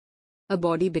A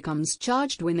body becomes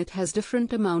charged when it has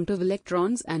different amount of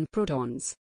electrons and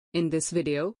protons. In this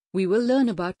video, we will learn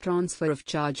about transfer of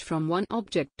charge from one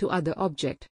object to other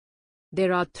object.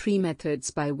 There are three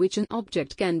methods by which an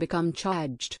object can become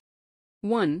charged.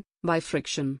 1. By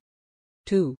friction.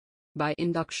 2. By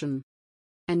induction.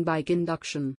 And by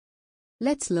conduction.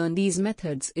 Let's learn these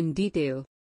methods in detail.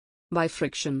 By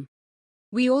friction.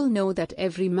 We all know that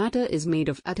every matter is made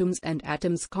of atoms, and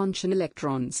atoms contain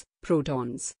electrons,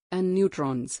 protons, and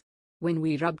neutrons. When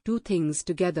we rub two things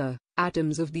together,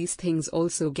 atoms of these things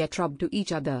also get rubbed to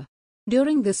each other.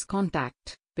 During this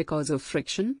contact, because of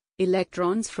friction,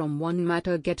 electrons from one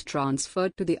matter get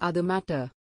transferred to the other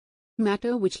matter.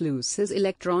 Matter which loses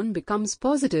electron becomes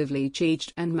positively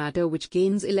charged, and matter which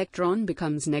gains electron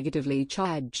becomes negatively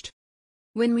charged.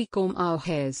 When we comb our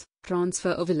hairs, transfer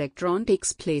of electron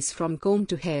takes place from comb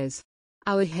to hairs.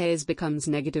 Our hairs becomes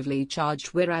negatively charged,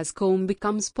 whereas comb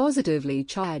becomes positively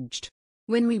charged.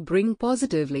 When we bring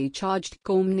positively charged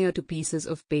comb near to pieces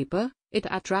of paper, it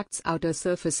attracts outer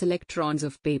surface electrons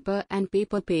of paper, and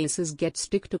paper pieces get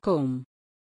stick to comb.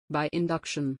 By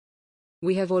induction.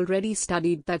 We have already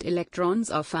studied that electrons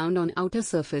are found on outer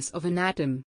surface of an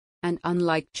atom. And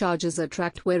unlike charges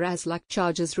attract, whereas like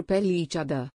charges repel each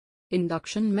other.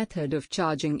 Induction method of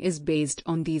charging is based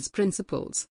on these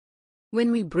principles.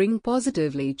 When we bring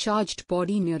positively charged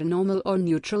body near a normal or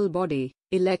neutral body,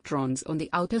 electrons on the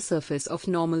outer surface of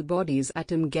normal body's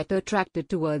atom get attracted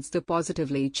towards the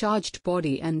positively charged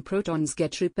body, and protons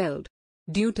get repelled.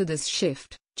 Due to this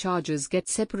shift, charges get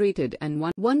separated, and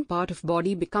one part of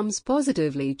body becomes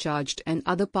positively charged and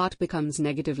other part becomes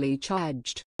negatively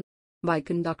charged. By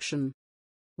conduction.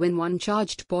 When one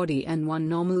charged body and one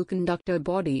normal conductor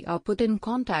body are put in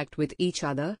contact with each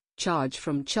other, charge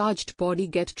from charged body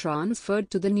get transferred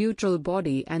to the neutral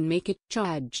body and make it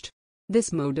charged.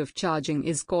 This mode of charging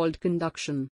is called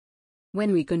conduction.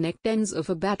 When we connect ends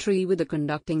of a battery with a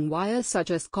conducting wire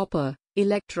such as copper,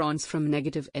 electrons from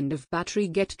negative end of battery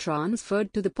get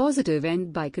transferred to the positive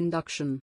end by conduction.